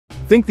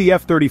Think the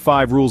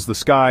F-35 rules the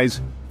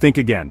skies? Think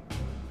again.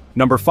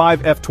 Number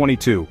 5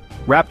 F-22.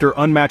 Raptor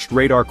unmatched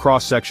radar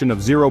cross-section of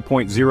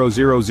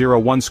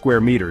 0.0001 square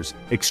meters,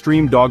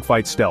 extreme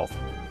dogfight stealth.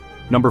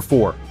 Number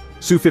 4.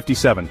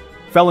 Su-57.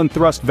 Felon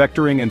thrust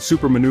vectoring and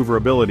super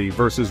maneuverability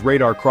versus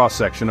radar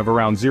cross-section of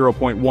around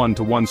 0.1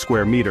 to 1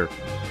 square meter.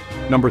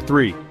 Number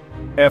 3.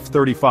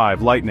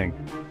 F-35 Lightning.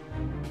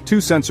 2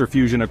 sensor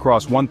fusion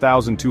across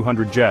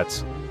 1,200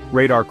 jets.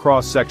 Radar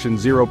cross-section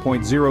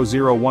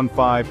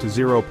 0.0015 to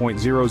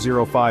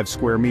 0.005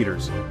 square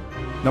meters.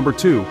 Number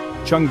 2.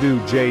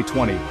 Chengdu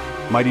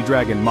J-20. Mighty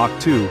Dragon Mach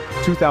 2,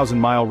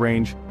 2,000-mile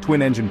range,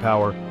 twin-engine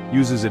power,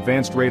 uses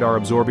advanced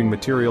radar-absorbing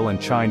material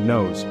and chined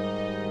nose.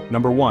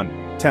 Number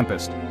 1.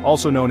 Tempest,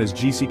 also known as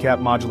GCCAP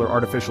Modular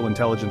Artificial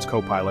Intelligence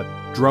Co-Pilot,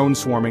 drone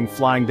swarming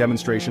flying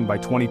demonstration by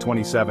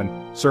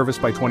 2027, service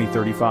by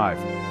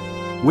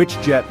 2035.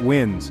 Which jet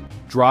wins?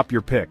 Drop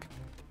your pick.